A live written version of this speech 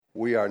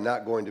We are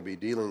not going to be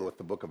dealing with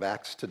the book of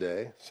Acts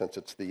today. Since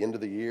it's the end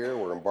of the year,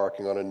 we're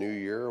embarking on a new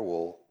year.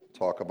 We'll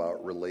talk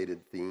about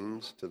related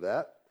themes to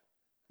that.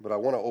 But I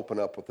want to open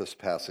up with this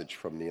passage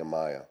from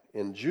Nehemiah.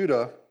 In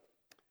Judah,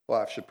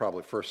 well, I should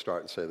probably first start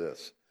and say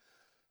this,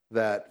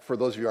 that for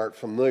those of you who aren't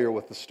familiar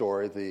with the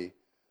story, the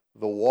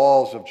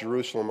walls of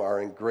Jerusalem are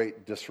in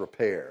great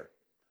disrepair.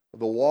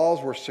 The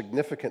walls were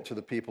significant to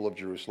the people of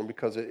Jerusalem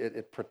because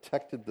it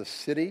protected the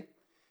city,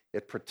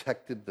 it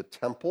protected the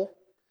temple.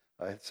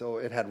 So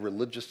it had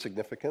religious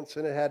significance,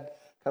 and it had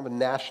kind of a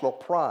national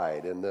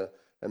pride. And the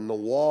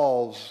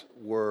walls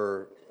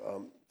were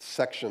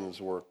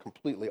sections were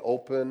completely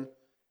open,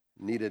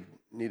 needed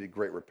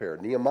great repair.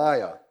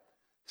 Nehemiah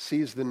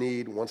sees the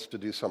need, wants to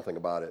do something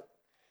about it,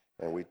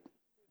 and we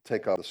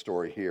take out the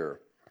story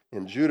here.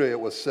 In Judah, it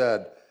was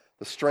said,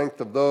 "The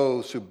strength of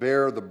those who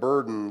bear the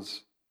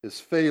burdens is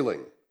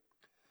failing.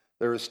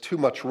 There is too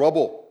much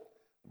rubble.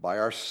 By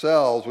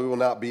ourselves, we will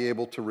not be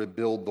able to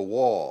rebuild the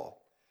wall."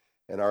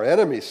 And our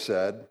enemies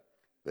said,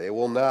 "They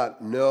will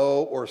not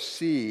know or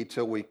see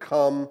till we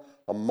come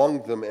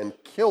among them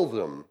and kill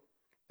them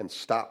and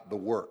stop the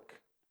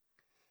work."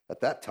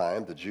 At that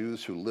time, the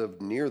Jews who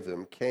lived near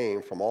them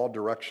came from all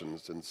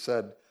directions and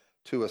said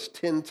to us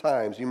 10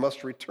 times, "You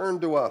must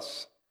return to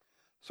us."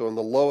 So in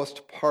the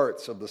lowest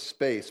parts of the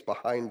space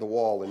behind the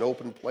wall, in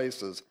open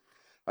places,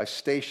 I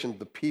stationed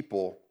the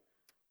people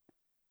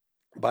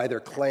by their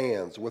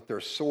clans with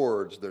their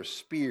swords, their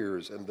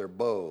spears, and their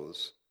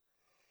bows.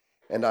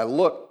 And I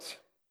looked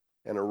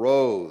and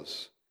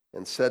arose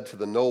and said to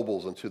the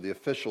nobles and to the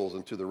officials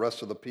and to the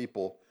rest of the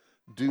people,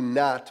 "Do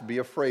not be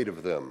afraid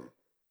of them.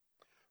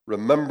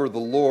 Remember the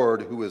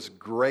Lord who is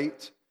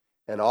great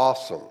and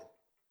awesome,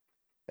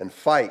 and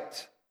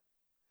fight.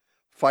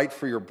 Fight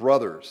for your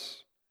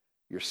brothers,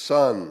 your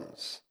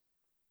sons,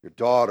 your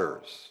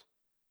daughters,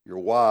 your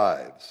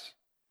wives,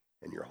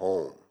 and your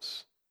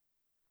homes."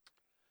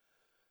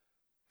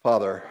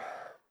 Father,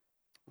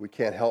 we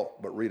can't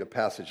help but read a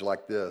passage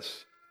like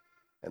this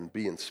and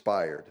be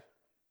inspired.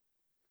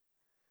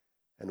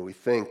 And we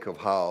think of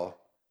how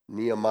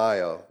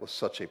Nehemiah was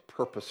such a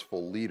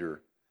purposeful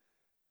leader,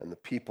 and the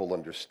people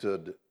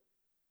understood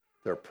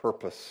their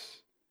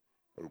purpose,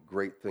 and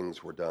great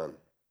things were done.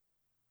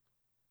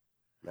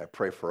 And I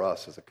pray for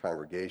us as a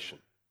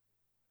congregation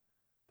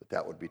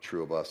that would be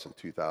true of us in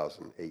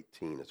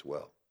 2018 as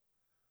well.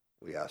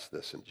 We ask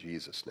this in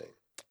Jesus' name.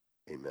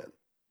 Amen.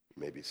 You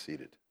may be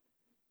seated.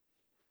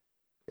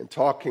 In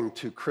talking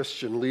to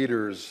Christian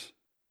leaders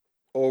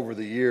over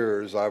the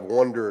years, I've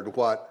wondered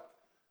what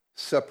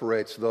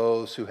separates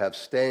those who have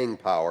staying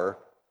power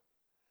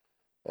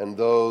and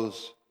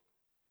those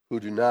who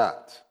do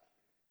not.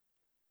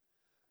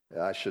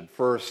 And I should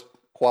first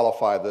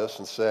qualify this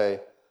and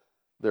say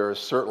there is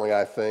certainly,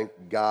 I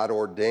think,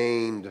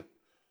 God-ordained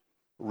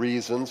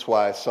reasons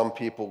why some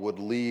people would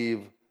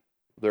leave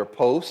their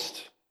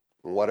post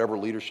in whatever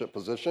leadership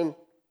position.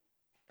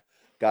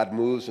 God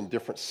moves in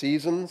different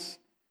seasons,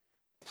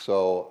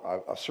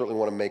 so I certainly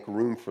want to make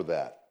room for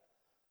that.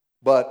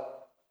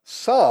 But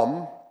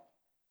some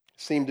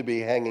seem to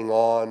be hanging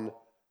on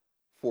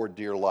for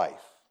dear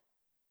life.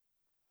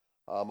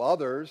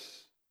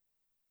 Others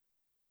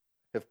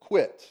have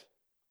quit.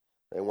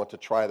 They want to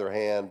try their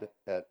hand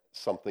at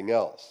something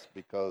else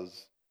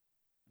because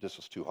this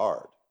was too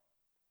hard.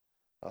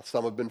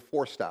 Some have been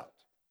forced out.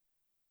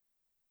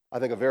 I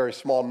think a very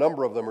small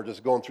number of them are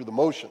just going through the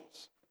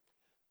motions,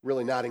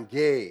 really not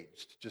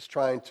engaged, just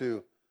trying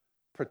to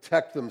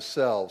protect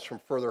themselves from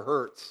further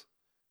hurts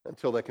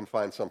until they can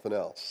find something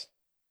else.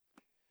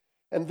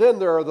 And then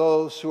there are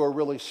those who are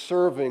really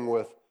serving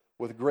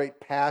with great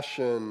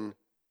passion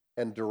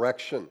and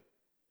direction.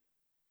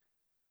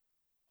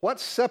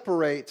 What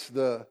separates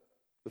the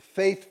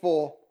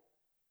faithful,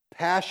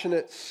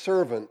 passionate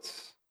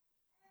servants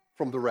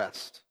from the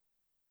rest?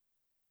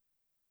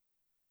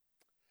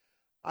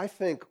 I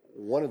think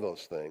one of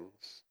those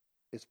things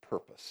is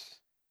purpose.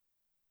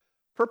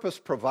 Purpose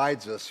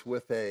provides us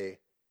with a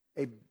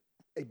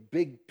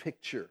big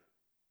picture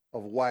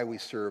of why we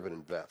serve and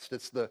invest.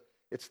 It's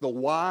the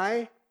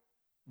why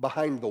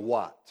behind the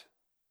what.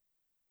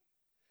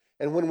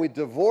 And when we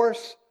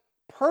divorce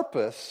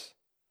purpose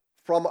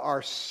from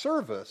our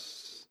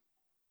service,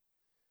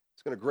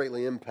 it's going to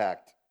greatly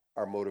impact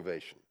our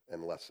motivation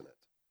and lessen it.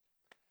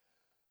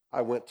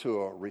 I went to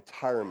a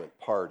retirement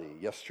party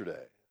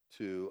yesterday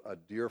to a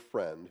dear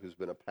friend who's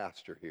been a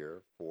pastor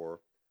here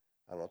for,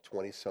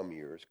 20-some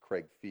years,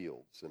 Craig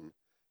Fields. And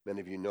many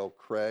of you know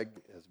Craig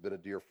has been a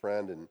dear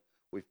friend, and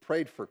we've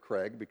prayed for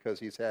Craig because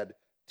he's had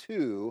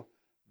 2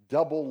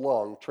 double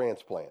lung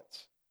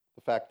transplants.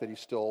 The fact that he's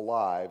still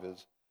alive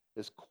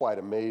is quite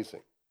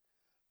amazing.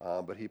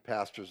 But he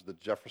pastors the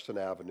Jefferson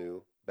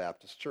Avenue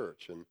Baptist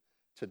Church, and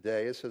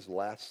today is his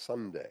last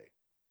Sunday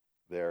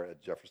there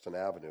at Jefferson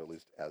Avenue, at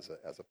least as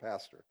a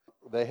pastor.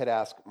 They had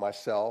asked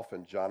myself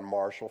and John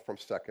Marshall from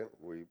Second,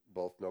 we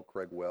both know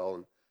Craig well,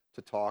 and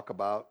to talk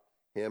about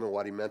him and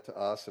what he meant to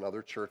us and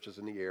other churches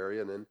in the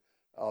area, and then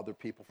other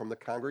people from the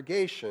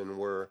congregation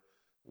were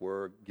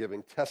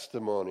giving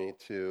testimony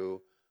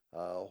to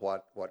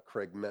what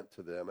Craig meant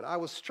to them. And I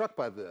was struck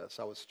by this.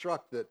 I was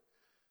struck that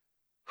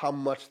how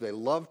much they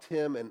loved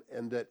him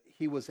and that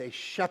he was a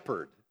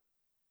shepherd.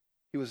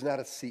 He was not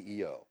a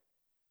CEO.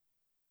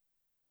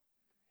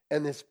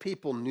 And his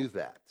people knew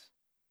that.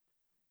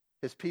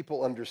 His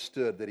people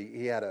understood that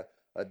he had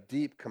a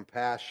deep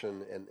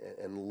compassion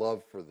and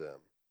love for them.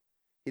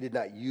 He did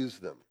not use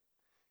them.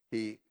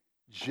 He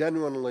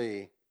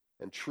genuinely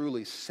and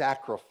truly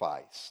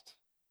sacrificed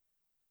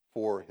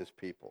for his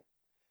people.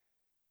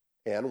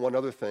 And one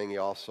other thing he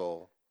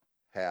also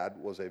had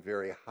was a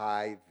very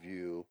high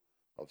view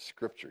of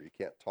Scripture. You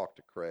can't talk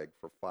to Craig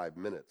for 5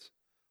 minutes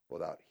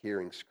without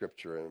hearing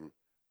Scripture and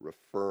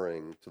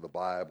referring to the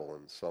Bible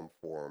in some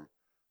form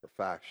or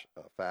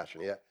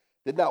fashion. He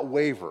did not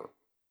waver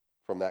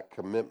from that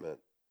commitment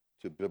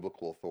to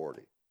biblical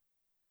authority.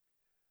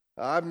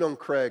 I've known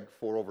Craig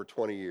for over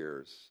 20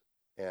 years,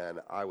 and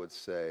I would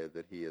say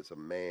that he is a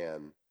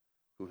man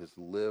who has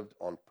lived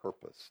on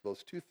purpose.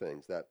 Those two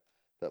things, that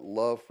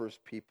love for his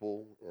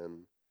people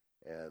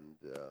and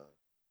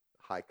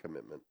high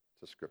commitment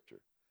to Scripture.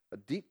 A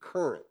deep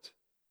current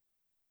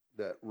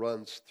that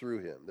runs through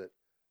him, that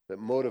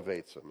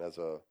motivates him as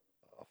a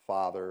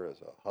father,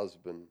 as a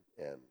husband,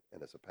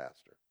 and as a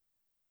pastor.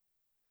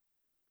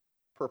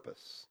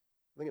 Purpose.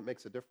 I think it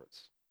makes a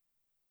difference.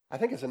 I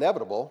think it's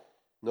inevitable,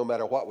 no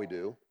matter what we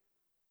do,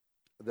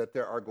 that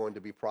there are going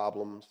to be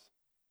problems,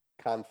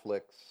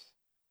 conflicts,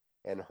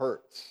 and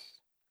hurts,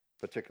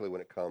 particularly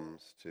when it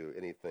comes to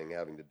anything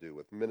having to do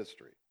with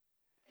ministry.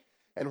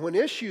 And when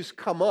issues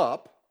come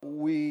up,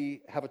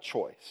 we have a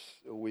choice.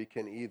 We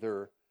can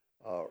either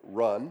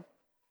run,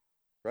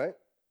 right,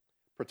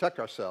 protect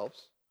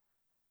ourselves,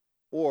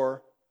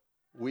 or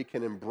we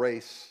can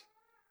embrace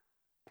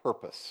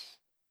purpose.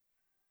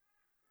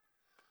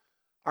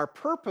 Our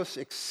purpose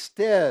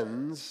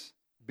extends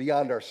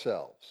beyond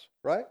ourselves,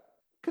 right?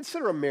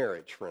 Consider a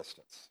marriage, for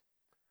instance.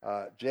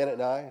 Janet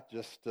and I,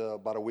 just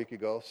about a week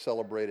ago,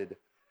 celebrated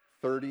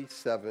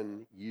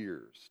 37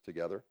 years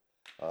together.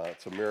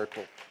 It's a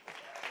miracle.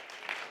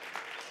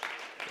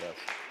 Yes.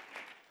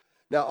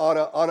 Now,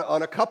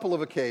 on a couple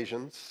of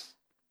occasions,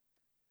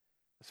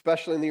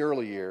 especially in the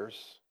early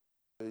years,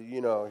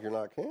 you're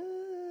like,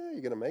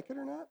 you going to make it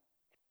or not?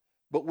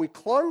 But we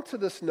clung to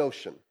this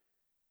notion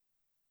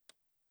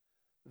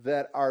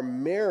that our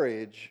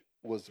marriage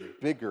was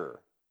bigger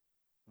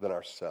than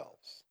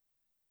ourselves.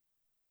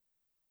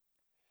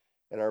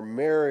 And our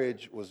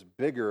marriage was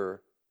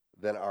bigger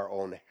than our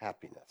own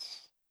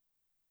happiness.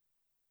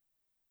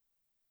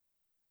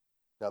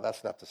 Now,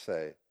 that's not to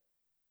say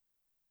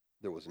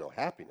there was no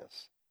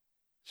happiness.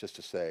 It's just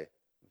to say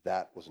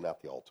that was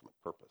not the ultimate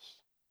purpose.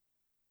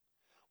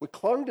 We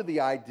clung to the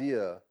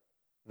idea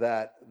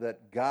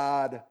that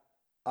God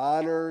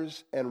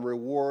honors and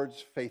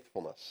rewards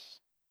faithfulness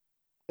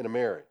in a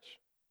marriage,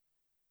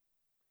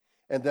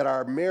 and that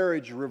our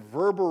marriage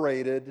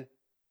reverberated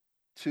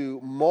to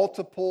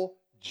multiple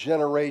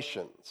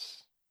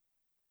generations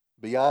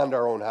beyond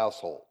our own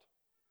household.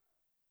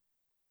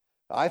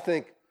 I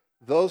think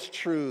those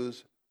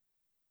truths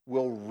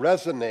will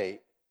resonate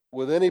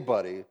with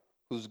anybody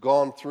who's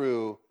gone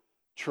through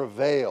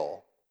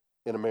travail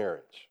in a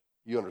marriage.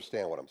 You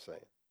understand what I'm saying?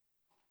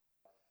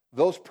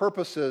 Those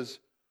purposes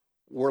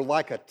were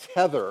like a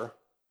tether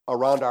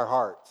around our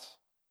hearts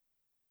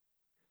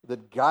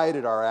that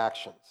guided our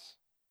actions.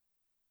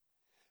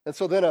 And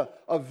so then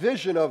a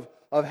vision of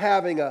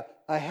having a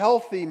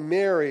healthy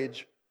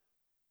marriage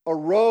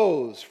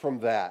arose from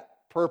that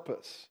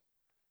purpose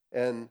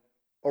and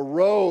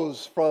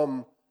arose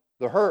from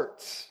the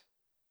hurts.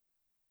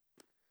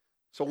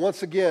 So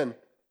once again,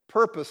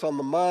 purpose on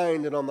the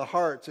mind and on the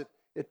hearts,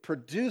 it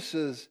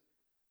produces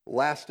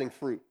lasting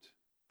fruit.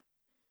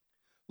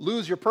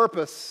 Lose your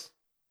purpose,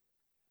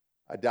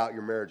 I doubt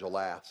your marriage will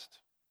last.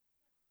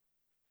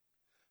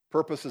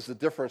 Purpose is the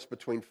difference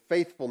between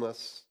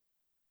faithfulness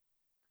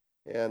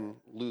and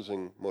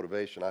losing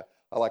motivation. I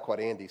like what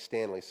Andy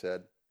Stanley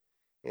said.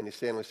 Andy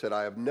Stanley said,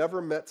 I have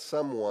never met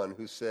someone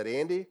who said,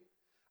 Andy,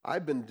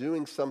 I've been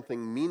doing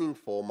something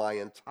meaningful my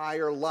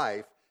entire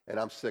life and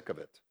I'm sick of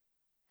it.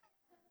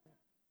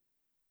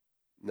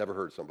 Never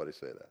heard somebody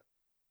say that.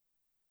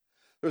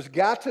 There's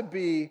got to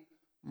be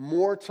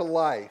more to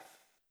life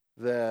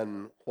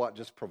than what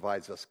just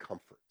provides us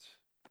comfort.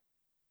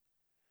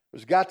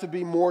 There's got to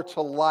be more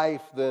to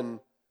life than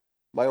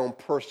my own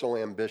personal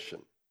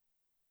ambition.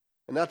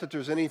 And not that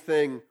there's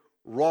anything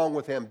wrong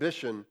with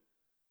ambition,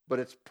 but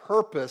it's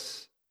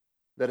purpose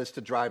that is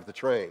to drive the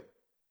train.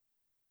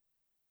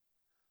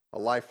 A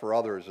life for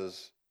others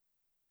is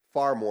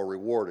far more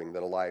rewarding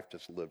than a life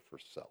just lived for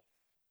self.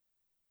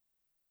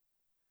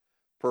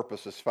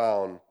 Purpose is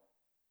found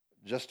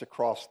just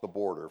across the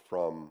border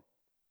from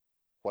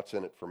what's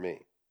in it for me.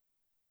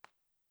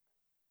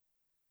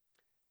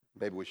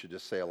 Maybe we should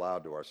just say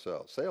aloud to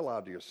ourselves. Say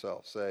aloud to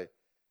yourself. Say,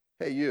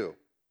 hey, you,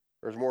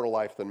 there's more to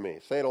life than me.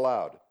 Say it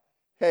aloud.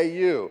 Hey,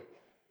 you,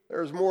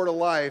 there's more to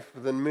life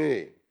than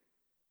me.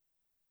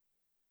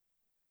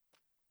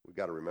 We've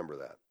got to remember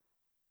that.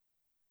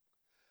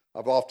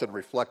 I've often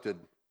reflected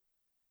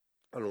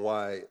on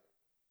why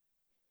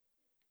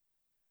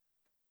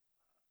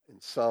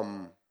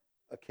some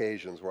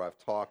occasions where I've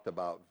talked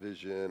about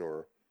vision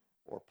or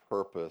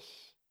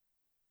purpose,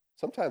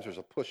 sometimes there's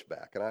a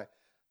pushback. And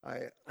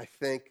I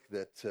think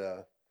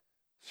that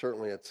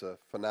certainly it's a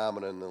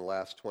phenomenon in the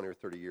last 20 or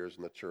 30 years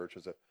in the church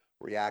as a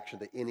reaction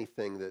to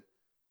anything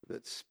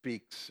that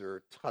speaks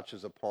or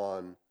touches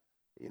upon,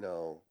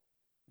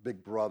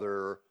 Big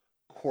Brother,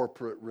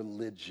 corporate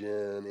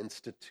religion,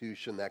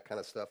 institution, that kind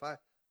of stuff. I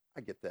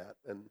get that.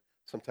 And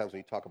sometimes when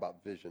you talk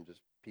about vision,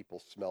 just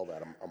people smell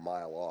that a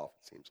mile off,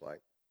 it seems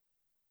like.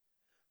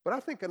 But I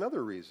think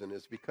another reason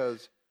is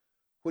because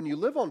when you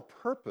live on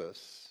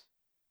purpose,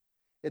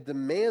 it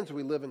demands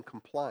we live in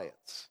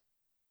compliance.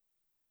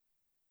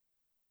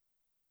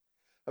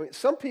 I mean,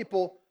 some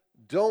people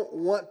don't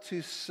want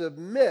to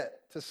submit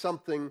to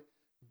something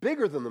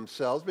bigger than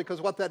themselves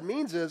because what that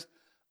means is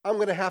I'm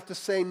going to have to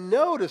say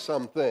no to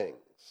some things.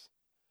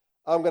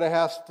 I'm going to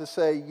have to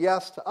say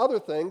yes to other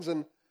things,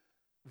 and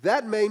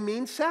that may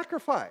mean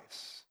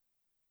sacrifice.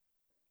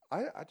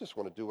 I just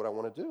want to do what I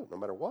want to do, no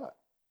matter what.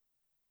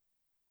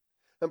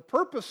 And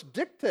purpose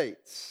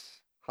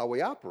dictates how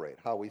we operate,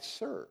 how we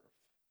serve,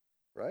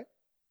 right?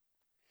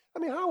 I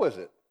mean, how is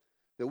it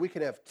that we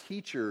can have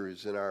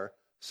teachers in our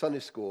Sunday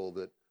school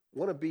that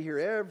want to be here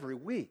every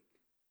week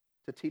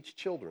to teach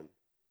children?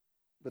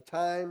 The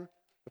time,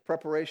 the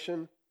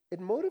preparation, it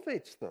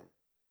motivates them.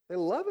 They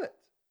love it.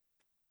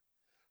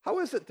 How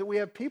is it that we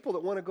have people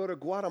that want to go to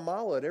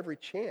Guatemala at every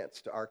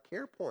chance to our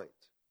care point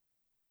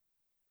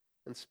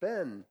and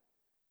spend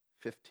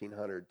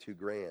 $1,500,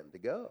 $2,000 to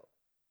go?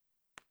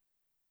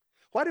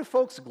 Why do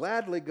folks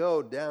gladly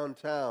go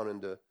downtown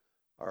into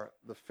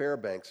the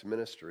Fairbanks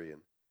ministry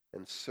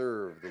and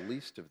serve the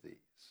least of these?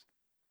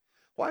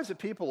 Why is it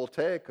people will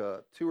take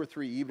 2 or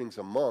 3 evenings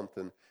a month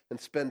and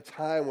spend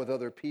time with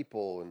other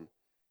people and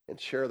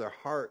share their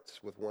hearts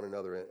with one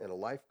another in a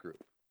life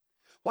group?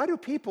 Why do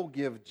people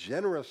give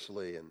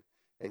generously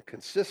and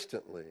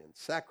consistently and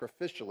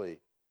sacrificially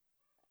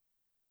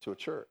to a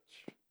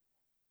church?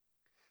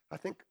 I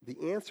think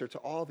the answer to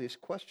all these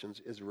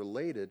questions is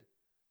related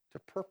to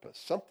purpose,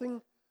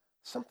 something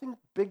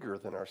bigger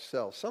than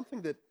ourselves,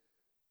 something that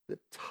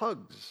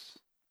tugs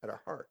at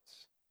our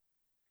hearts.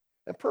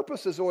 And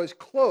purpose is always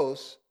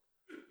close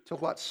to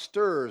what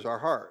stirs our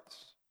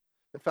hearts.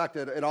 In fact,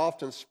 it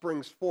often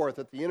springs forth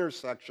at the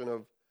intersection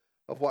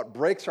of what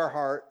breaks our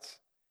hearts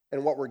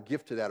and what we're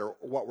gifted at or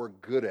what we're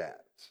good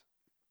at.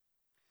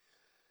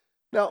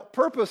 Now,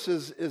 purpose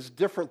is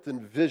different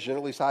than vision.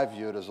 At least I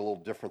view it as a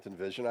little different than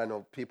vision. I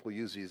know people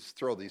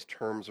throw these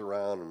terms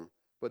around,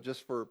 but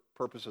just for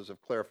purposes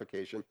of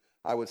clarification,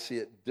 I would see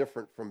it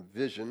different from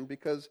vision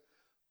because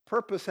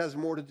purpose has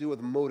more to do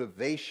with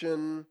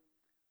motivation,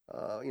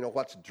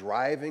 what's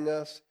driving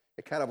us.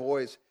 It kind of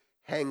always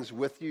hangs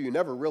with you. You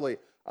never really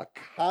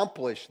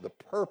accomplish the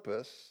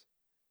purpose.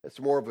 It's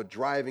more of a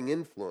driving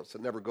influence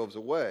that never goes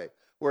away.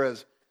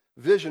 Whereas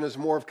vision is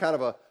more of kind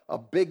of a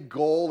big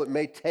goal. It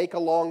may take a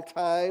long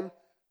time,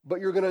 but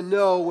you're going to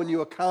know when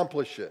you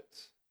accomplish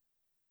it.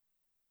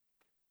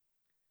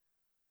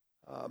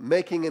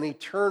 Making an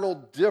eternal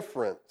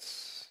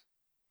difference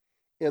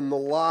in the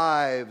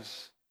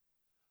lives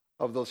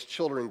of those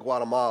children in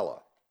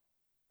Guatemala.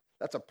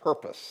 That's a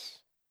purpose,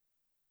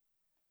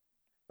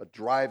 a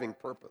driving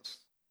purpose.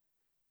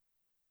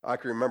 I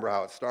can remember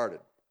how it started.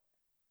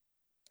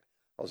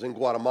 I was in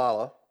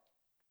Guatemala.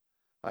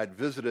 I'd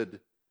visited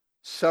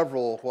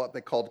several what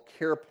they called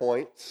care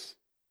points.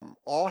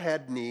 All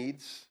had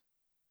needs,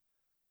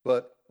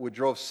 but we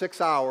drove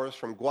 6 hours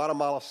from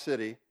Guatemala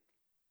City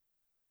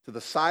to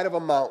the side of a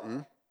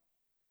mountain,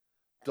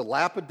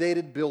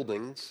 dilapidated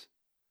buildings,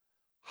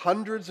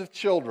 hundreds of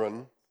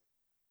children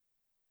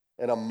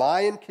in a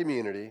Mayan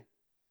community,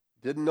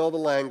 didn't know the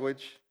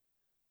language,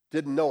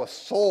 didn't know a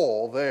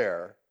soul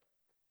there.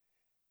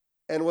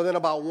 And within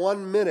about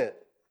 1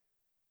 minute,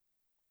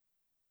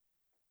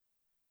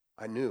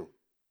 I knew.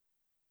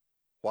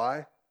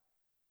 Why?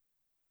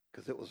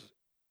 Because it was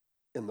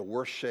in the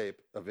worst shape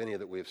of any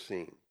that we have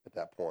seen at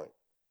that point.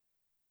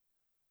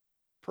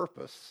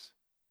 Purpose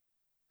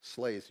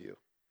slays you.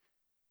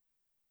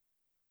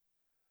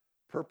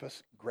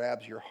 Purpose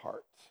grabs your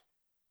heart.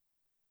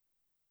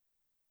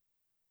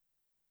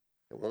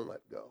 It won't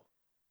let go.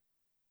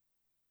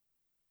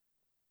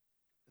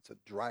 It's a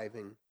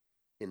driving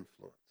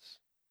influence.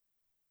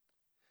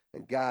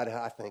 And God,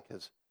 I think,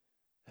 has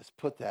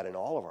put that in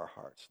all of our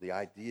hearts, the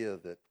idea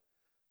that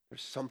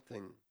there's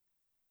something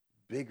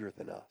bigger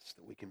than us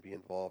that we can be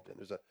involved in.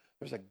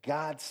 There's a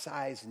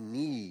God-sized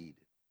need.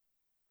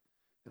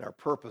 And our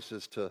purpose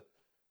is to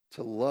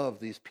love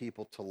these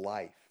people to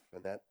life.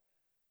 And that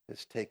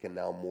has taken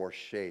now more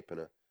shape,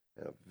 and a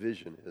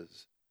vision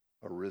has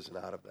arisen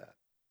out of that.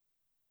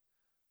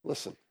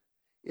 Listen,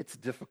 it's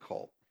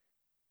difficult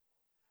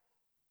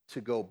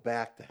to go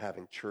back to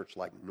having church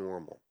like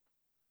normal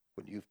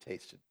when you've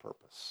tasted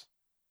purpose.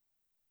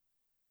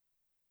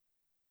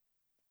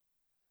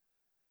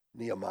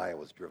 Nehemiah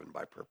was driven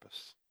by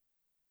purpose.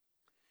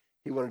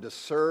 He wanted to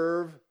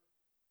serve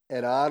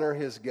and honor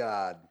his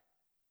God,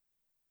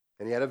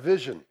 and he had a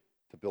vision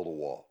to build a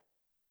wall.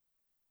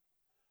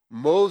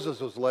 Moses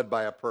was led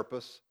by a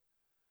purpose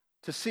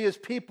to see his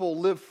people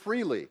live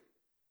freely.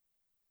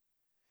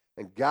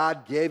 And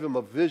God gave him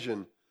a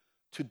vision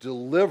to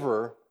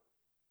deliver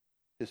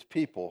his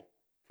people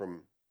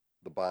from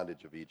the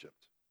bondage of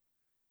Egypt.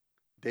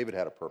 David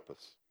had a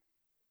purpose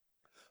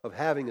of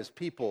having his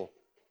people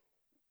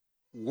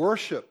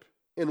worship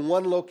in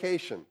one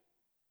location.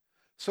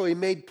 So he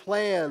made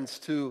plans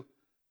to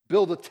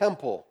build a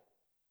temple.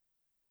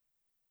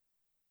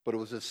 But it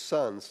was his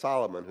son,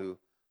 Solomon, who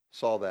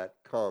saw that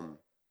come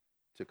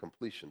to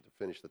completion, to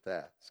finish the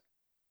task.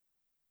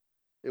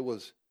 It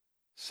was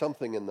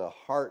something in the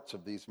hearts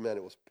of these men.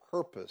 It was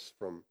purpose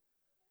from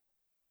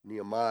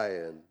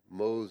Nehemiah and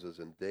Moses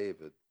and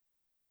David.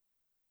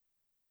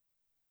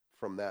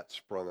 From that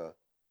sprung a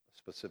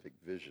specific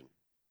vision.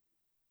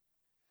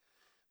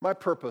 My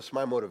purpose,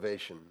 my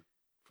motivation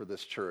for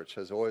this church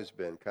has always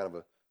been kind of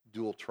a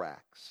dual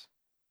tracks.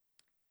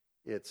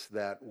 It's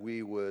that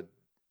we would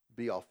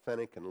be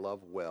authentic and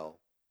love well,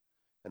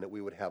 and that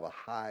we would have a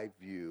high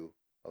view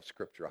of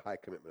Scripture, a high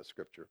commitment of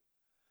Scripture.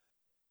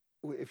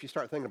 If you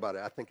start thinking about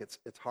it, I think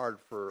it's hard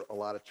for a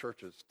lot of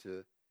churches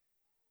to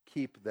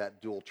keep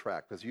that dual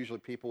track, because usually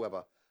people who have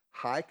a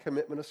high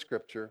commitment of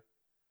Scripture,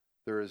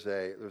 there's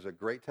a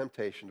great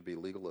temptation to be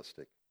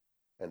legalistic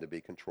and to be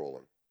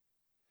controlling.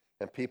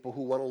 And people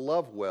who want to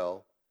love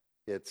well,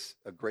 it's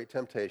a great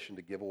temptation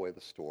to give away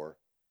the store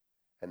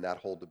and not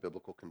hold the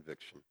biblical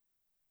conviction.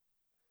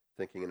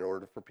 Thinking in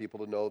order for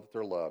people to know that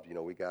they're loved,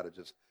 we got to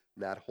just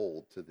not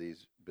hold to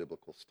these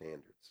biblical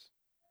standards.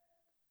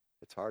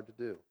 It's hard to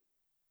do.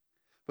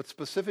 But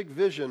specific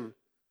vision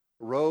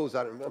rose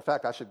out of, in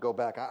fact, I should go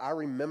back. I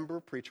remember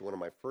preaching one of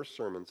my first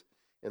sermons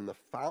in the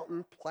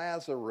Fountain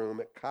Plaza room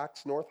at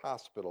Cox North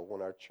Hospital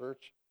when our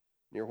church,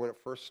 near when it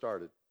first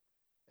started,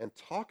 and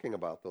talking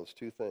about those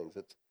two things.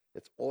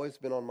 It's always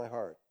been on my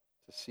heart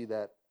to see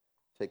that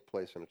take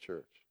place in a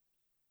church.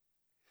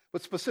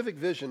 But specific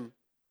vision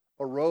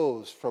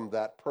arose from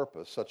that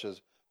purpose, such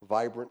as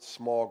vibrant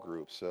small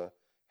groups,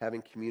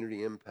 having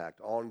community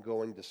impact,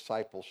 ongoing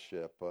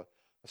discipleship, a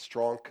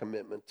strong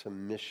commitment to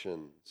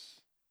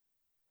missions.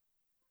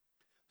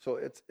 So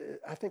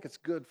I think it's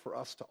good for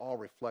us to all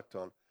reflect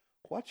on,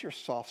 what's your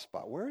soft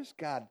spot? Where is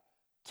God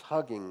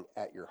tugging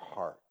at your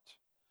heart?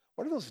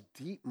 What are those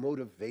deep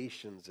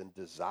motivations and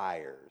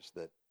desires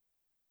that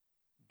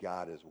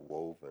God has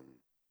woven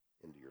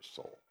into your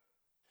soul?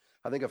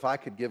 I think if I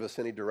could give us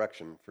any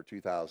direction for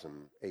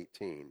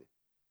 2018,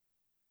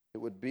 it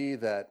would be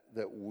that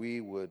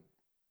we would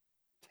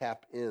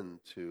tap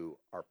into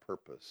our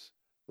purpose,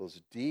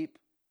 those deep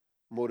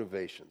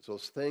motivations,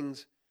 those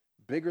things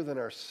bigger than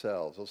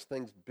ourselves, those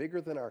things bigger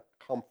than our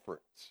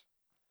comforts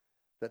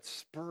that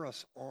spur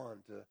us on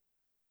to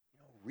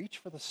reach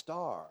for the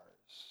stars.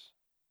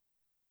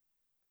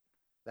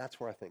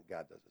 That's where I think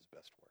God does his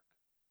best work.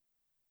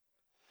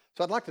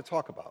 So I'd like to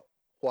talk about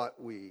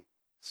what we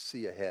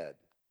see ahead,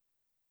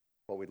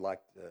 what we'd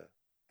like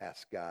to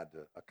ask God to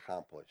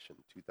accomplish in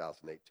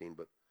 2018.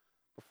 But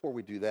before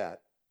we do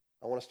that,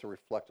 I want us to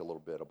reflect a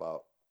little bit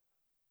about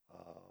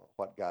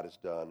what God has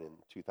done in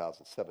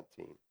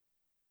 2017.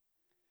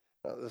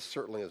 This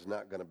certainly is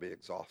not going to be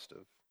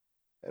exhaustive.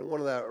 And one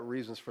of the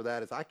reasons for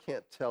that is I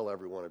can't tell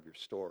every one of your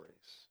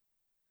stories.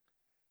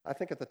 I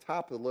think at the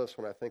top of the list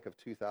when I think of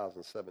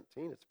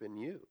 2017, it's been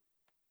you.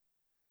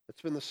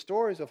 It's been the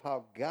stories of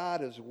how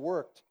God has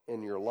worked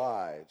in your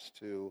lives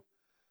to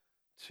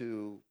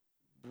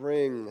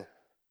bring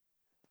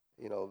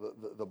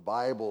the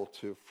Bible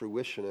to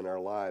fruition in our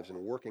lives and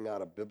working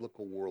out a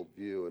biblical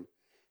worldview and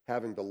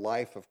having the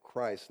life of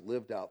Christ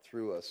lived out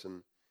through us,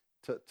 and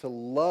to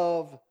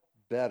love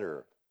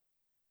better,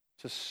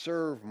 to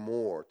serve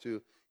more,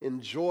 to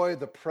enjoy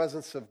the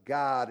presence of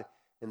God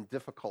in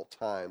difficult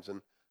times.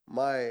 And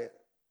my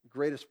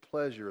greatest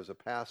pleasure as a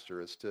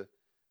pastor is to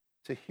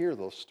hear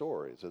those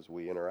stories as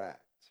we interact.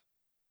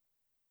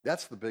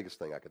 That's the biggest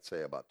thing I could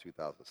say about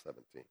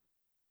 2017.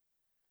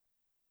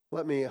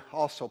 Let me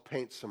also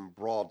paint some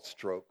broad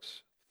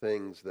strokes,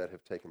 things that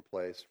have taken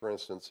place. For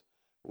instance,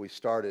 we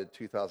started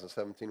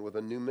 2017 with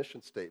a new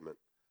mission statement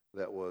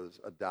that was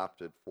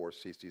adopted for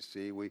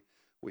CCC.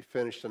 We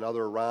finished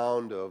another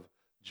round of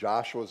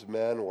Joshua's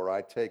Men, where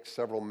I take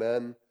several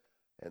men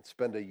and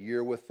spend a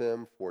year with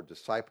them for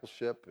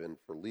discipleship and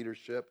for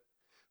leadership.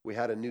 We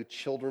had a new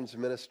children's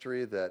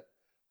ministry, that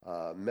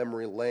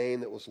Memory Lane,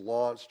 that was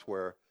launched,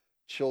 where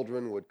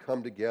children would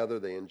come together.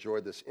 They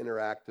enjoyed this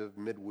interactive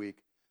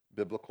midweek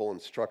biblical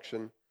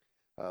instruction.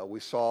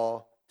 We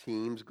saw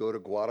teams go to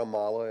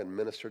Guatemala and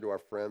minister to our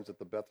friends at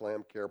the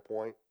Bethlehem Care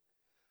Point.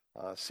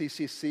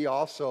 CCC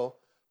also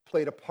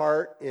played a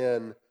part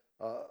in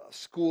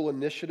school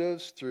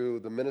initiatives through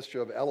the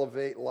ministry of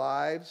Elevate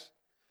Lives,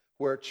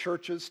 where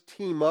churches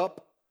team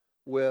up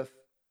with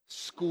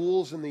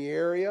schools in the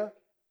area.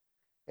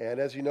 And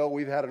as you know,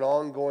 we've had an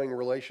ongoing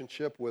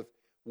relationship with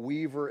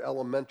Weaver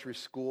Elementary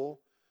School.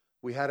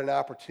 We had an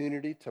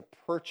opportunity to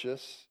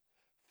purchase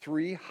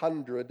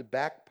 300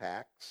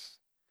 backpacks,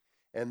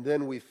 and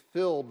then we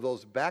filled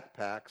those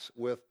backpacks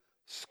with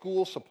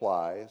school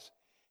supplies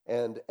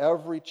And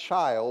every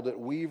child at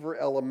Weaver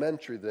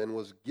Elementary then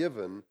was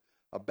given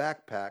a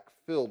backpack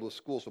filled with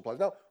school supplies.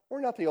 Now,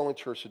 we're not the only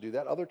church to do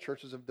that. Other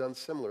churches have done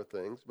similar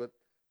things, but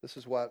this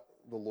is what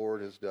the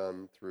Lord has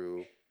done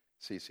through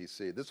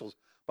CCC. This was,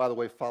 by the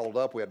way, followed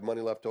up. We had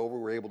money left over.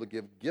 We were able to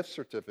give gift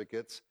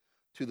certificates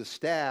to the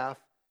staff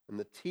and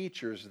the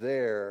teachers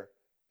there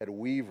at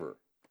Weaver.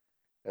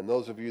 And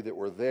those of you that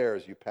were there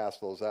as you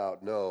passed those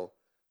out know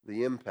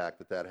the impact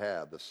that that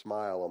had, the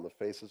smile on the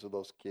faces of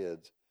those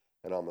kids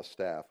and on the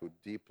staff who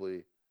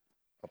deeply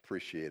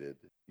appreciated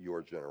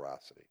your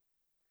generosity.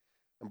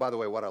 And by the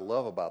way, what I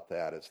love about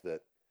that is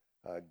that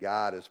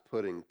God is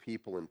putting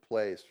people in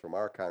place from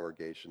our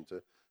congregation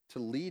to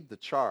lead the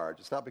charge.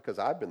 It's not because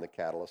I've been the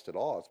catalyst at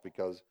all. It's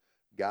because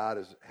God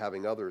is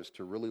having others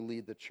to really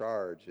lead the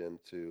charge and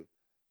to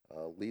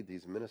lead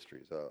these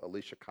ministries.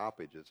 Alicia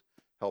Coppage is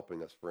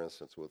helping us, for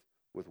instance,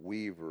 with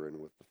Weaver and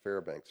with the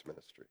Fairbanks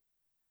ministry.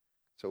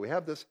 So we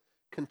have this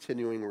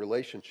continuing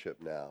relationship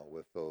now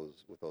with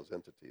those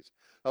entities.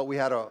 We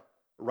had a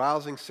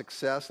rousing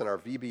success in our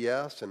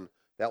VBS, and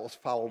that was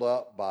followed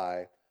up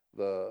by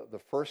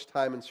the first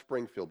time in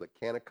Springfield that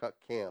Kanakuk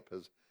Camp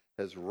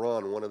has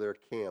run one of their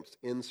camps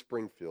in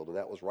Springfield, and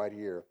that was right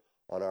here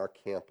on our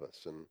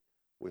campus, and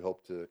we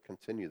hope to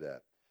continue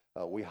that.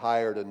 We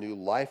hired a new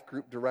life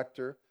group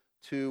director,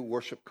 2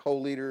 worship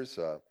co-leaders,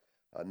 a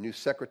new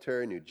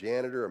secretary, a new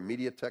janitor, a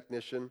media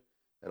technician,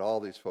 and all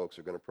these folks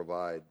are going to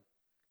provide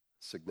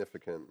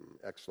significant and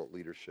excellent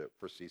leadership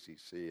for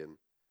CCC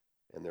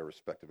in their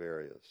respective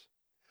areas.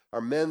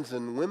 Our men's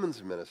and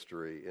women's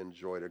ministry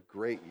enjoyed a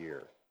great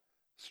year,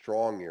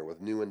 strong year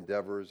with new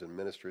endeavors and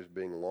ministries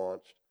being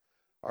launched.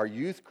 Our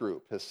youth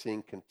group has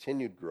seen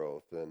continued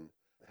growth and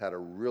had a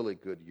really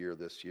good year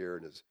this year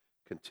and is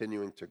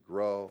continuing to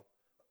grow.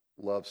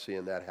 Love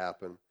seeing that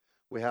happen.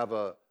 We have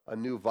a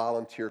new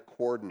volunteer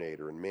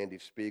coordinator in Mandy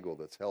Spiegel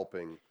that's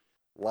helping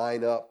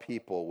line up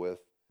people with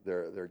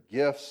their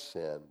gifts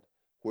and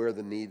where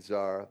the needs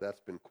are. That's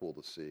been cool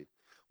to see.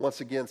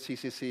 Once again,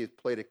 CCC has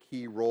played a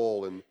key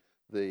role in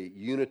the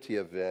Unity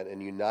event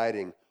and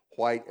uniting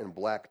white and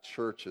black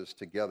churches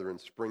together in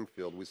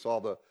Springfield. We saw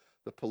the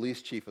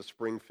police chief of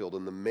Springfield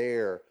and the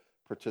mayor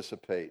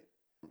participate.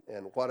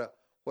 And what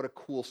a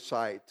cool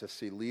sight to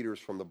see leaders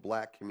from the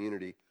black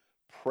community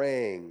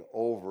praying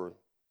over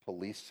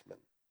policemen,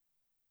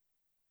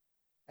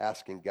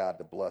 asking God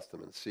to bless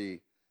them, and see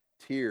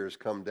tears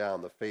come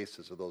down the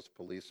faces of those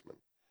policemen,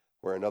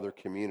 where in other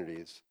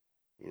communities,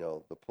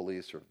 the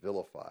police are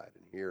vilified.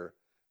 And here,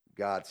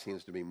 God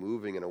seems to be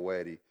moving in a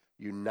way to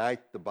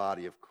unite the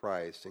body of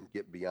Christ and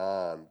get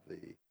beyond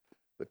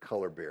the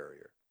color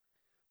barrier.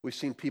 We've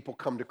seen people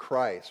come to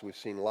Christ. We've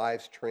seen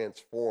lives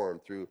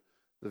transformed through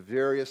the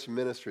various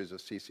ministries of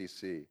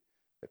CCC,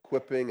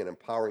 equipping and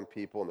empowering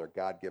people in their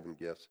God-given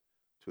gifts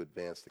to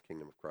advance the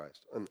kingdom of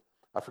Christ. And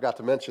I forgot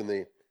to mention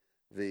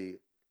the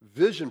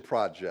Vision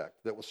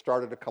Project that was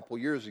started a couple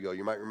years ago.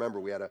 You might remember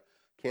we had a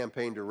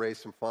campaign to raise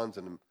some funds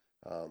and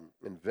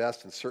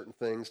invest in certain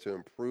things to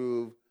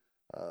improve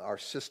our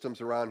systems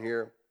around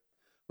here.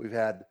 We've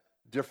had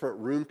different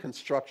room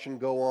construction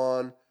go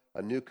on,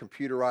 a new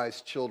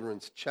computerized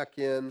children's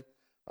check-in,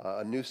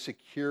 a new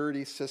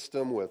security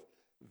system with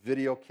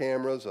video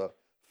cameras, a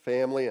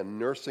family and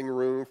nursing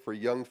room for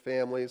young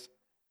families,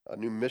 a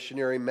new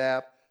missionary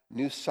map,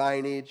 new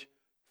signage,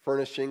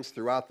 furnishings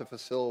throughout the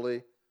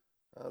facility.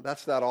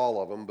 That's not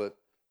all of them, but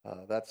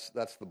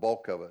that's the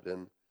bulk of it.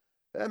 And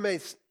that may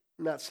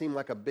not seem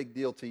like a big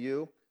deal to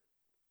you,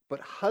 but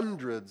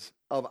hundreds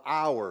of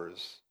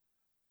hours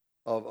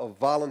of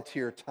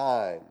volunteer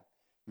time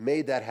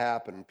made that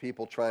happen.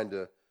 People trying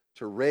to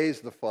raise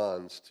the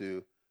funds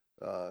to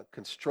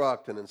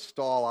construct and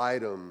install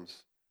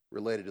items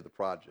related to the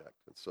project.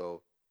 And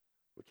so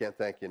we can't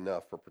thank you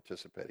enough for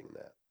participating in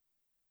that.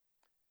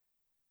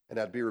 And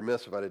I'd be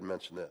remiss if I didn't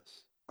mention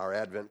this, our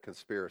Advent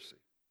conspiracy,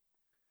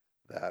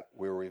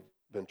 where we've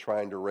been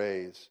trying to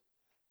raise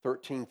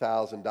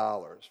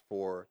 $13,000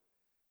 for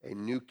a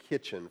new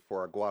kitchen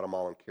for our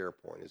Guatemalan Care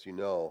Point. As you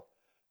know,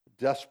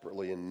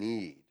 desperately in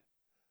need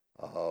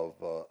of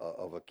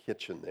a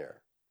kitchen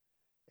there.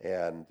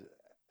 And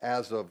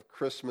as of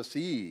Christmas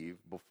Eve,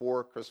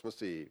 before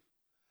Christmas Eve,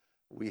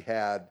 we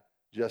had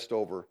just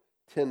over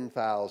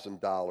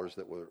 $10,000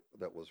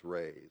 that was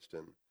raised,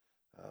 and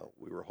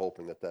we were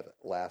hoping that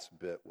last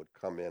bit would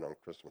come in on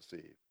Christmas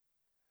Eve.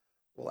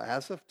 Well,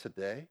 as of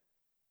today,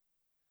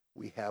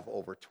 we have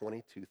over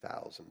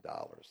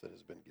 $22,000 that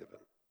has been given.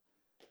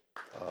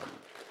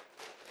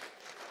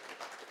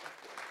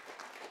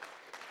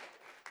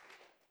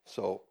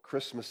 So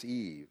Christmas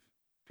Eve,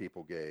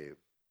 people gave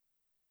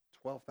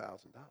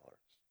 $12,000.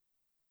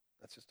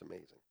 That's just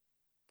amazing.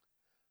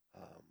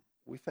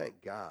 We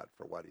thank God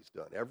for what he's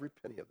done. Every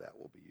penny of that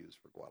will be used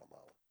for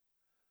Guatemala.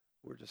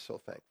 We're just so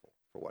thankful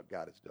for what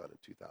God has done in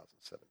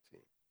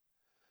 2017.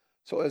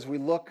 So as we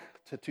look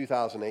to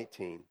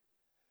 2018,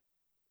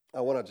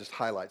 I want to just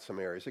highlight some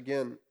areas.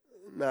 Again,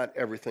 not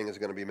everything is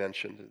going to be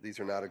mentioned. These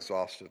are not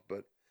exhaustive,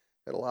 but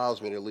it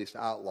allows me to at least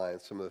outline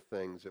some of the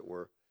things that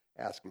we're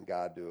asking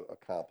God to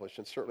accomplish.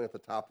 And certainly at the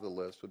top of the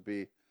list would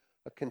be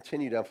a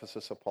continued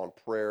emphasis upon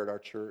prayer at our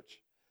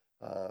church,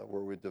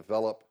 where we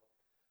develop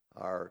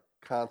our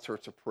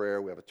concerts of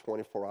prayer. We have a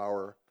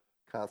 24-hour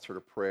concert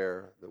of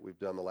prayer that we've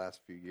done the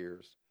last few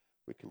years.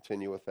 We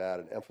continue with that,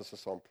 an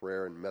emphasis on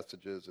prayer and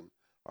messages and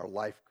our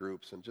life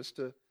groups, and just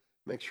to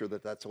make sure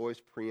that that's always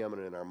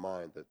preeminent in our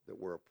mind, that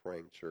we're a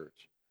praying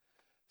church.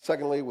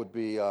 Secondly would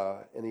be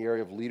in the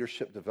area of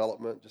leadership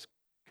development, just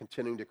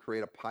continuing to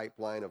create a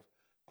pipeline of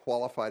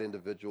qualified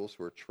individuals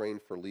who are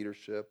trained for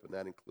leadership, and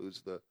that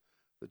includes the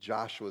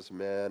Joshua's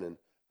men, and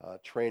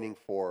training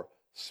for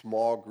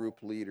small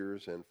group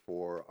leaders and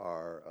for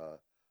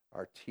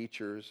our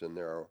teachers, and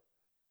there are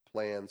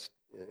plans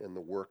in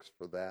the works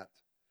for that.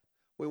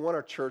 We want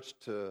our church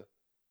to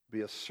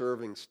be a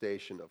serving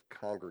station of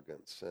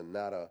congregants and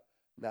not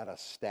a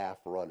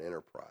staff-run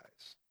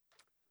enterprise.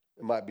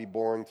 It might be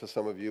boring to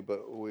some of you,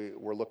 but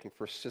we're looking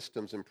for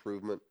systems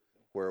improvement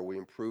where we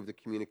improve the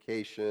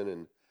communication,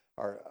 and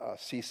our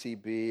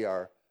CCB,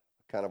 our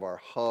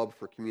hub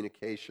for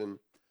communication,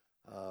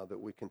 that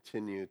we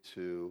continue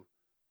to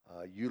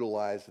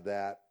utilize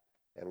that.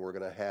 And we're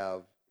going to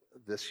have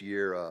this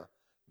year a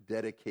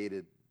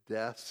dedicated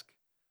desk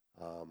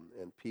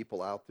and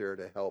people out there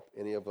to help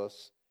any of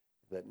us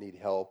that need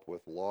help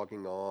with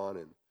logging on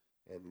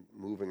and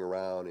moving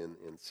around in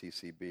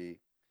CCB.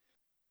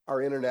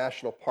 Our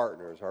international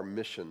partners, our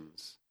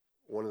missions,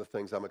 one of the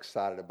things I'm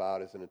excited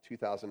about is in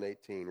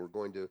 2018, we're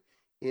going to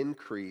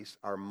increase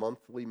our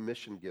monthly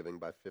mission giving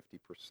by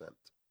 50%.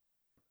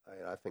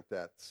 I think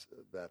that's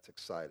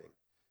exciting.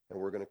 And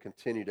we're going to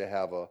continue to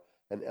have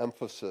an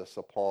emphasis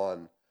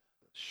upon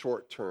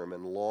short-term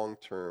and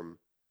long-term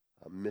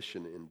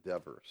mission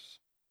endeavors.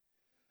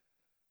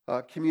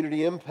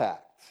 Community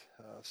impact.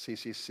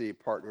 CCC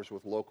partners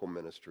with local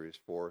ministries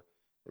for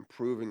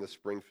improving the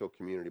Springfield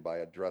community by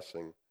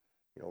addressing,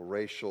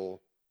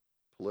 racial,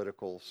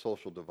 political,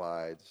 social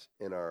divides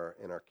in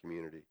our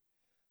community.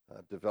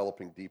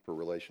 Developing deeper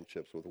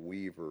relationships with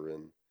Weaver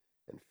and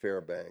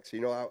Fairbanks.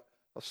 I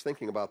was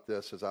thinking about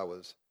this as I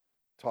was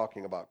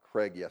talking about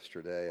Craig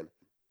yesterday,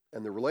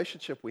 and the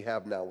relationship we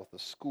have now with the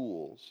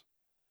schools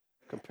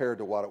compared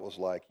to what it was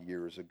like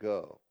years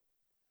ago.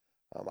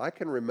 I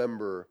can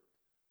remember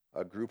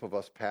a group of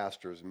us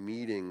pastors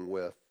meeting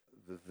with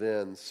the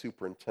then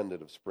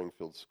superintendent of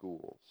Springfield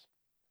Schools,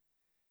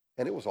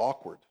 and it was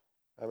awkward.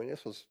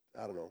 This was,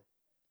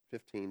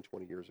 15,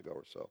 20 years ago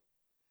or so.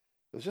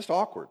 It was just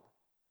awkward.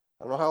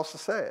 I don't know how else to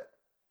say it.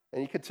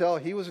 And you could tell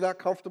he was not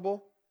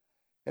comfortable,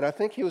 and I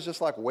think he was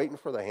just like waiting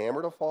for the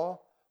hammer to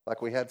fall,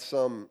 like we had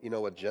some,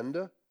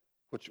 agenda,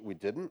 which we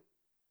didn't.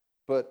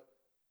 But,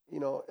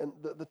 and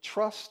the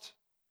trust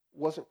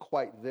wasn't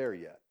quite there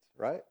yet,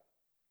 right?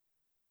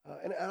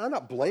 And I'm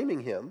not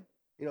blaming him.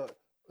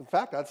 In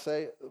fact, I'd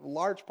say a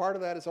large part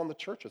of that is on the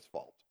church's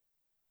fault,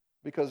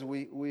 because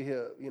we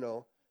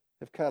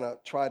have kind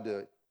of tried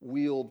to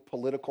wield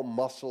political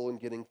muscle in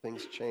getting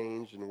things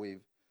changed, and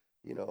we've,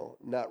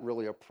 not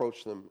really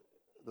approached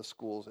the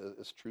schools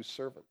as true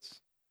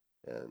servants.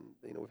 And,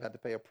 we've had to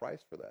pay a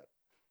price for that.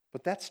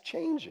 But that's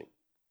changing,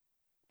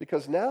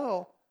 because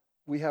now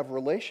we have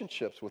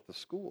relationships with the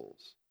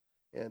schools,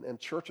 and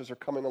churches are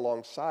coming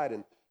alongside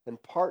and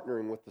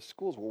partnering with the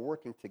schools. We're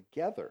working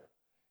together.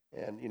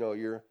 And,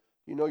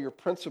 your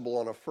principal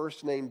on a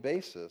first-name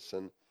basis.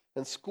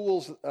 And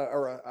schools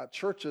or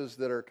churches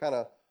that are kind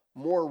of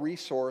more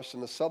resourced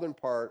in the southern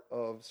part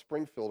of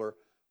Springfield are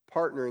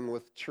partnering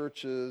with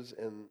churches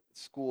and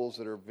schools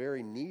that are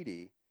very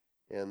needy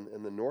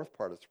in the north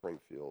part of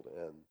Springfield.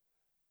 And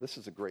this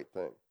is a great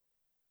thing.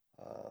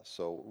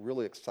 So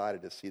really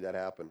excited to see that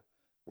happen.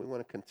 We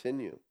want to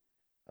continue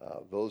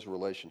those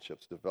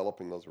relationships,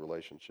 developing those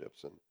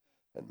relationships,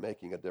 and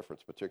making a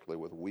difference,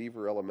 particularly with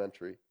Weaver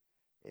Elementary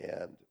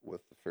and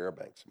with the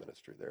Fairbanks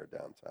ministry there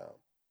downtown.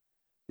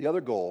 The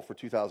other goal for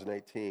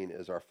 2018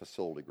 is our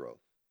facility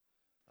growth.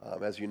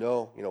 As you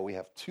know, we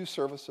have 2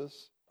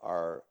 services.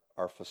 Our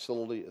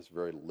facility is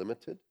very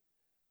limited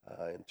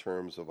in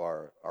terms of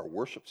our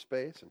worship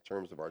space, in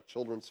terms of our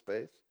children's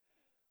space.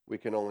 We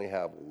can only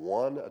have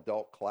 1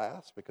 adult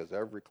class because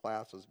every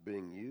class is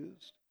being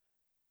used.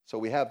 So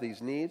we have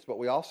these needs, but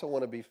we also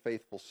want to be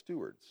faithful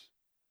stewards.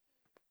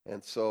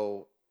 And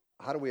so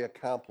how do we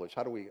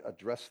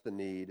address the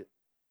need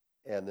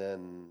and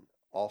then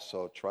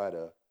also try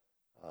to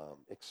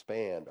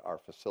expand our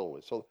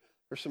facility? So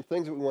there's some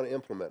things that we want to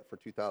implement for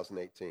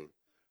 2018.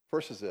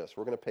 First is this: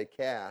 we're going to pay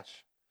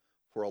cash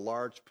for a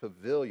large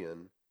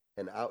pavilion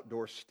and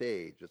outdoor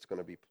stage that's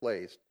going to be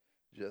placed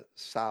just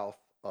south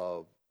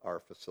of our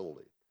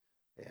facility.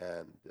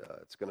 And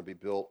it's going to be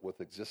built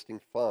with existing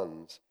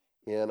funds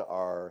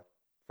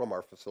from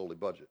our facility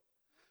budget.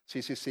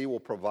 CCC will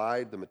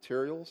provide the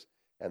materials,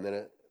 and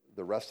then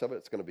the rest of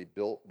it's going to be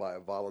built by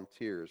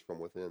volunteers from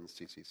within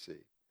CCC.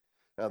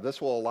 Now,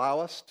 this will allow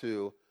us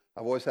to,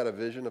 I've always had a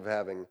vision of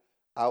having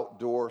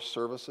outdoor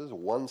services,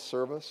 one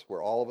service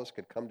where all of us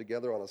could come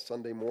together on a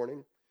Sunday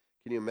morning.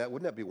 Can you imagine?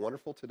 Wouldn't that be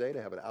wonderful today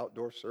to have an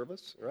outdoor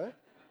service, right?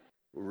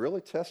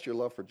 Really test your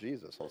love for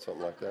Jesus on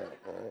something like that,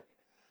 all right?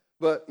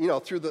 But,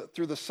 through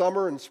the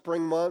summer and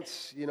spring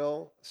months,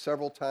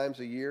 several times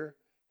a year,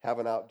 have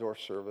an outdoor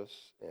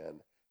service and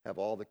have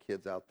all the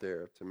kids out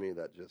there. To me,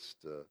 that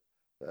just,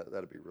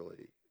 that'd be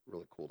really,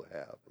 really cool to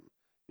have. And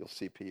you'll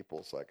see people,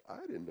 it's like,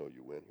 I didn't know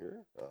you went here.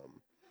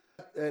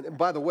 And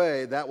by the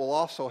way, that will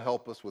also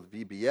help us with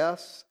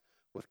VBS,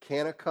 with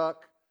Kanakuk.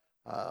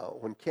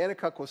 When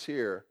Kanakuk was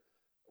here,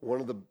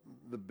 one of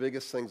the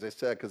biggest things they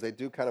said, because they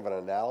do kind of an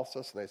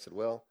analysis, and they said,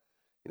 well,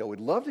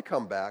 we'd love to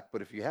come back,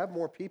 but if you have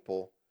more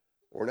people,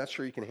 we're not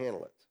sure you can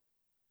handle it.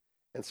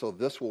 And so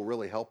this will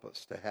really help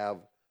us to have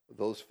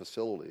those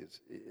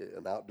facilities,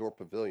 an outdoor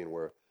pavilion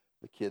where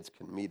the kids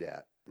can meet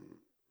at and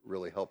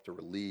really help to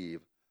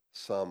relieve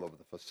some of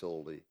the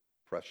facility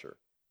pressure.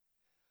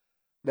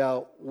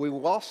 Now, we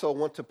also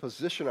want to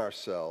position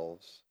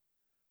ourselves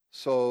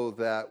so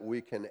that we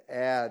can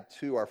add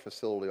to our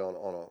facility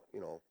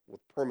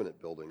with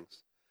permanent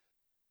buildings.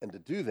 And to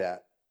do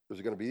that,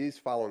 there's going to be these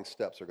following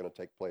steps that are going to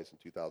take place in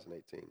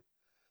 2018.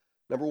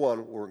 Number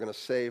one, we're going to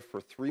save for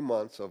 3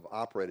 months of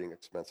operating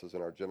expenses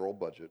in our general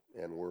budget,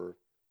 and we're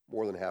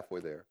more than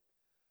halfway there.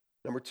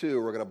 Number two,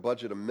 we're going to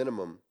budget a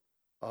minimum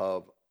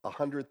of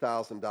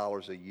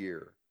 $100,000 a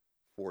year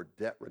for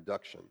debt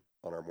reduction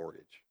on our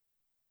mortgage.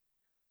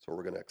 So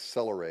we're going to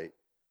accelerate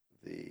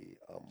the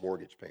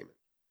mortgage payment.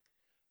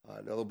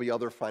 Now, there'll be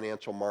other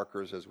financial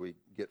markers as we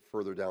get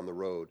further down the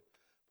road.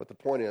 But the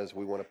point is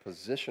we want to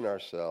position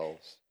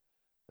ourselves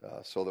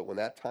so that when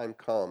that time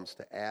comes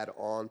to add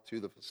on to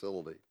the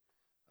facility,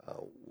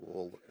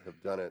 we'll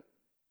have done it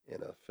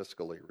in a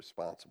fiscally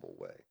responsible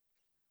way.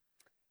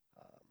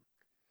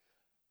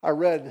 I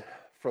read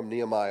from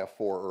Nehemiah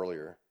 4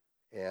 earlier,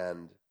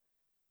 and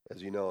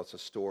as you know, it's a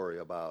story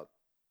about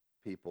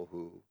people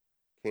who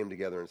came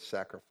together and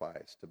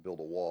sacrificed to build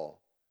a wall.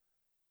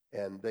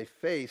 And they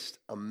faced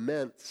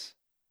immense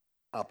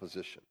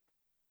opposition.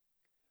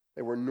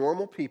 They were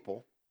normal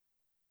people,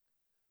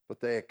 but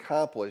they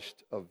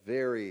accomplished a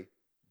very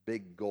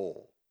big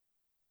goal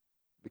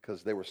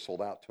because they were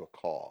sold out to a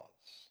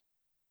cause,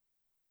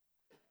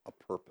 a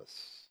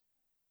purpose.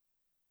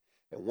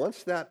 And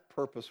once that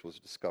purpose was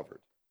discovered,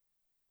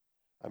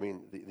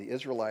 the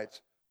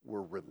Israelites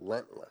were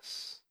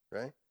relentless,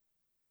 right,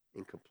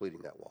 in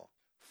completing that wall.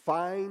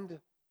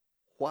 Find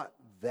what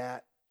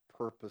that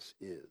purpose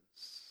is,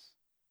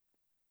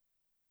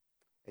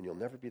 and you'll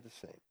never be the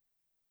same.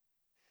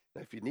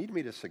 Now, if you need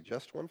me to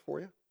suggest one for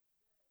you,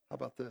 how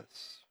about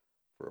this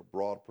for a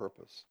broad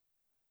purpose?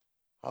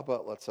 How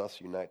about let's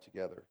us unite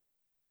together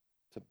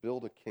to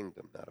build a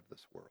kingdom not of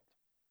this world.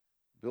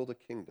 Build a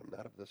kingdom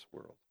not of this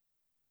world.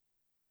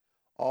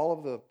 All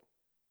of the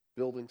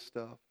building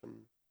stuff and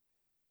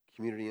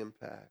community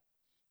impact,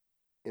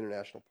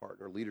 international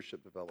partner,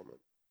 leadership development,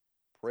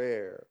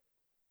 prayer,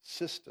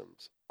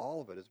 systems, all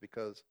of it is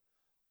because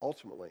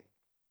ultimately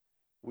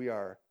we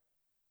are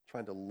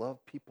trying to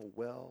love people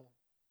well,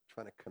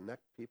 trying to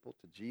connect people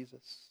to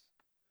Jesus.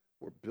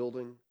 We're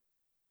building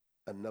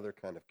another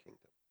kind of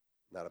kingdom,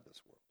 not of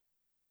this world.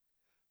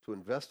 To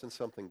invest in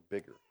something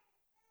bigger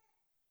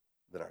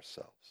than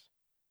ourselves.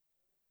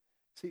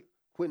 See,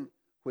 when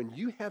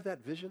you have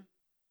that vision,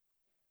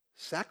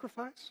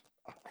 sacrifice,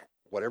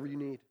 whatever you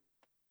need.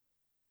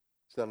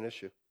 It's not an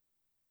issue.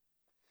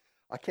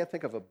 I can't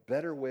think of a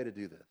better way to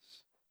do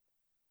this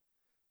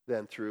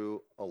than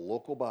through a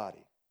local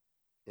body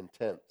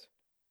intent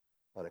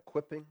on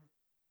equipping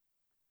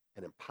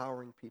and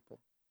empowering people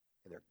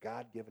in their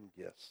God-given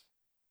gifts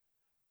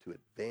to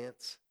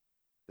advance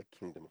the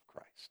kingdom of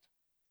Christ.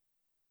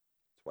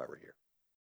 That's why we're here.